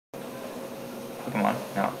Come on,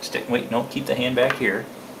 now stick. Wait, no, keep the hand back here,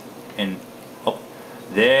 and oh,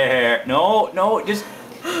 there. No, no, just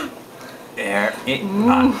there.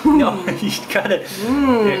 No, you gotta.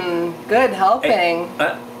 Good helping.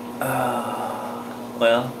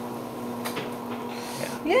 Well.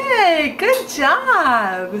 Yay! Good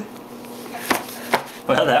job.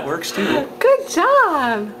 Well, that works too. Good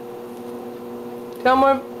job. Do you want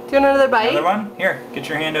more? Do you want another bite? Another one? Here, get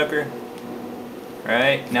your hand up here.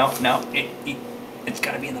 Right. No, no. It's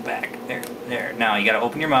got to be in the back. There, there. Now you got to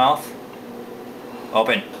open your mouth.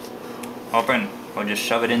 Open. Open. Or just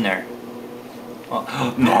shove it in there. Oh.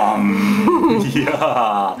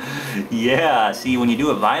 Yeah. Yeah. See, when you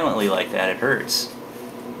do it violently like that, it hurts.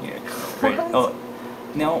 Yeah. Right. What? Oh.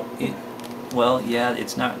 No. Well, yeah.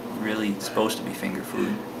 It's not really supposed to be finger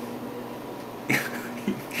food.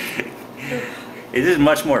 It is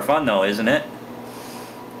much more fun though, isn't it?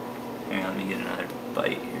 Here, let me get another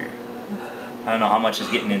bite here. I don't know how much is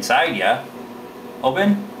getting inside ya.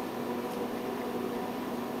 Open?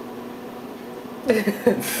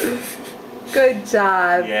 Good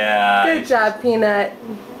job. Yeah. Good job, Peanut.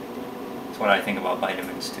 That's what I think about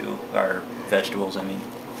vitamins too, or vegetables, I mean.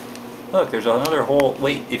 Look, there's another whole,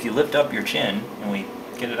 wait, if you lift up your chin and we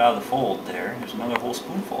get it out of the fold there's another whole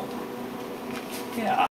spoonful. Yeah.